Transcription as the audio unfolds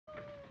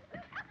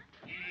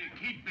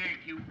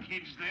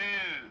kids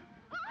there.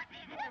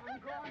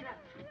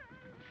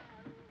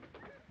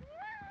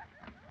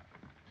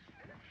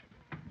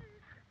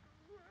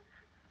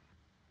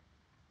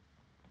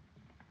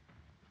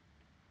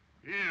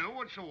 Yeah,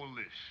 what's all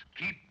this?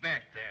 Keep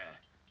back there.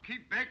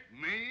 Keep back,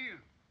 me?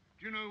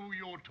 Do you know who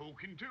you're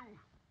talking to?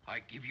 I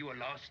give you a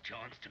last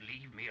chance to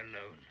leave me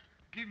alone.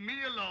 Give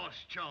me a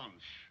last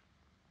chance.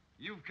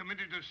 You've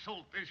committed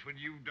assault, that's what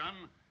you've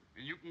done,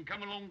 and you can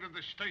come along to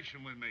the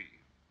station with me.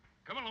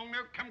 Come along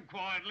now, come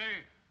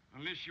quietly,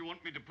 unless you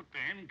want me to put the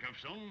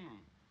handcuffs on.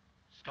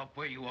 Stop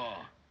where you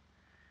are.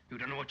 You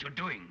don't know what you're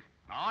doing.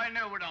 I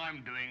know what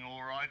I'm doing,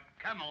 all right.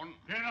 Come on.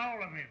 Get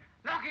all of him.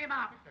 Lock him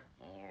up!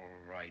 All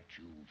right,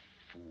 you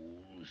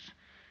fools.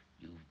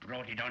 You've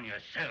brought it on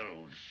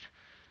yourselves.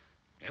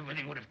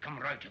 Everything would have come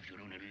right if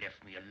you'd only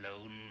left me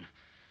alone.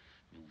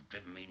 You've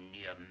driven me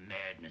near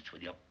madness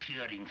with your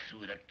peering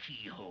through the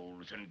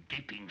keyholes and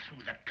gaping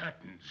through the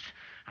curtains.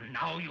 And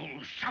now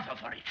you'll suffer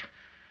for it.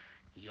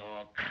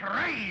 You're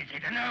crazy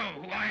to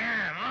know who I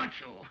am, aren't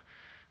you?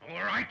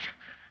 All right,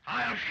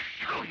 I'll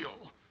show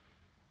you.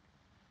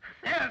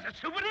 There's a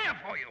souvenir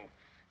for you.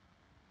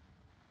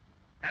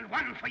 And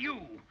one for you.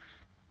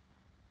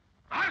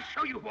 I'll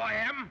show you who I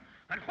am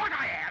and what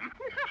I am.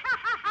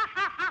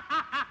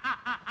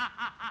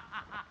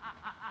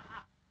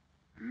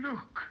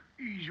 Look,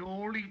 he's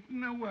all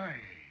eaten away.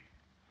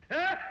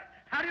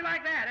 How do you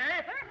like that,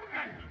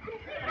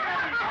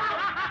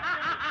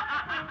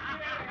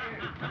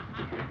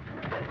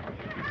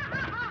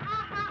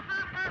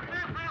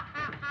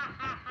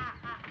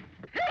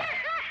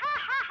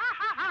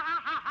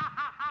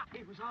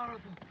 It was horrible.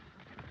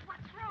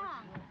 What's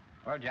wrong?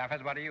 Well,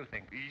 Jaffers, what do you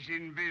think? He's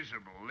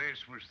invisible.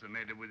 That's what's the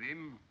matter with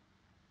him.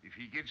 If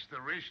he gets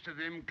the rest of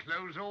them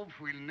clothes off,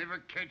 we'll never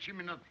catch him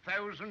in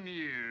 1,000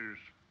 years.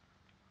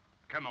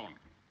 Come on.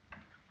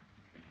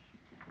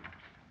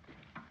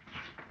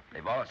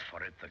 They've asked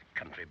for it, the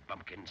country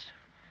bumpkins.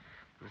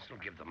 This'll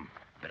give them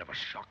a bit of a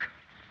shock.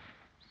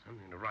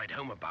 Something to write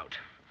home about.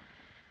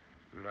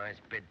 Nice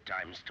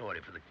bedtime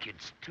story for the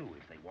kids, too,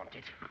 if they want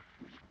it.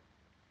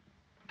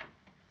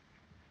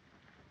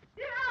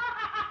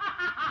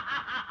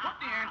 Put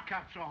the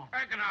handcuffs on.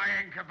 How can I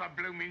handcuff a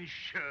blooming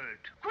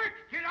shirt? Quick,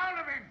 get all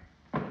of him.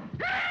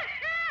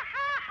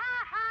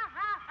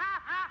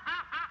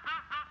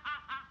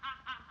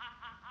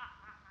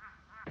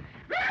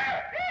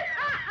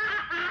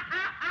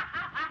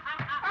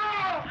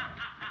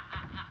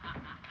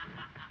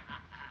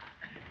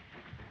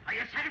 Are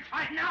you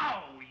satisfied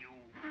now, you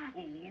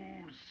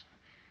fools?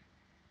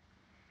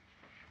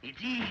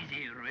 It's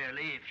easy,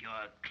 really, if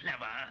you're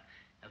clever.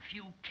 A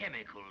few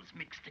chemicals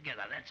mixed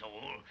together, that's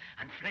all.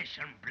 And flesh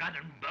and blood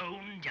and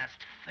bone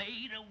just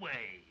fade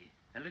away.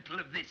 A little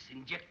of this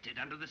injected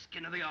under the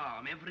skin of the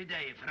arm every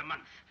day for a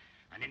month.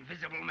 An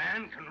invisible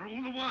man can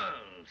rule the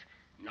world.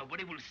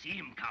 Nobody will see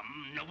him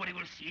come. Nobody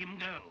will see him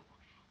go.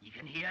 He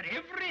can hear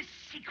every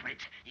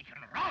secret. He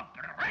can rob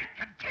and rape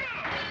and kill.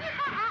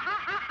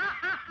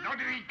 Not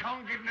if he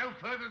can't get no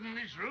further than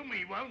this room,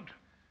 he won't.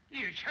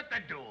 Here, shut the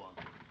door.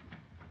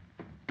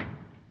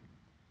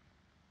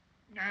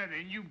 Now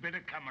then, you better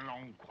come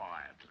along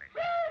quietly.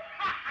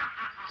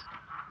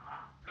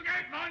 Look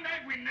out, mind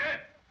that window.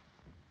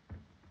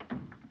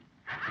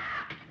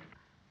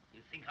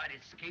 You think I'd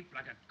escape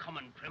like a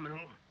common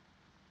criminal?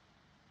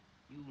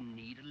 You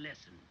need a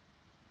lesson.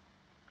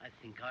 I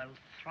think I'll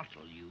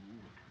throttle you.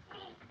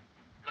 Oh,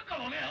 let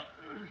go now.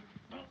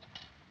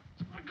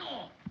 Let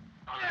go.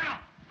 Oh,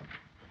 now.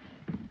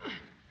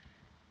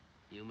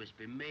 You must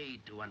be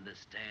made to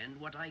understand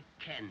what I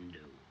can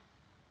do.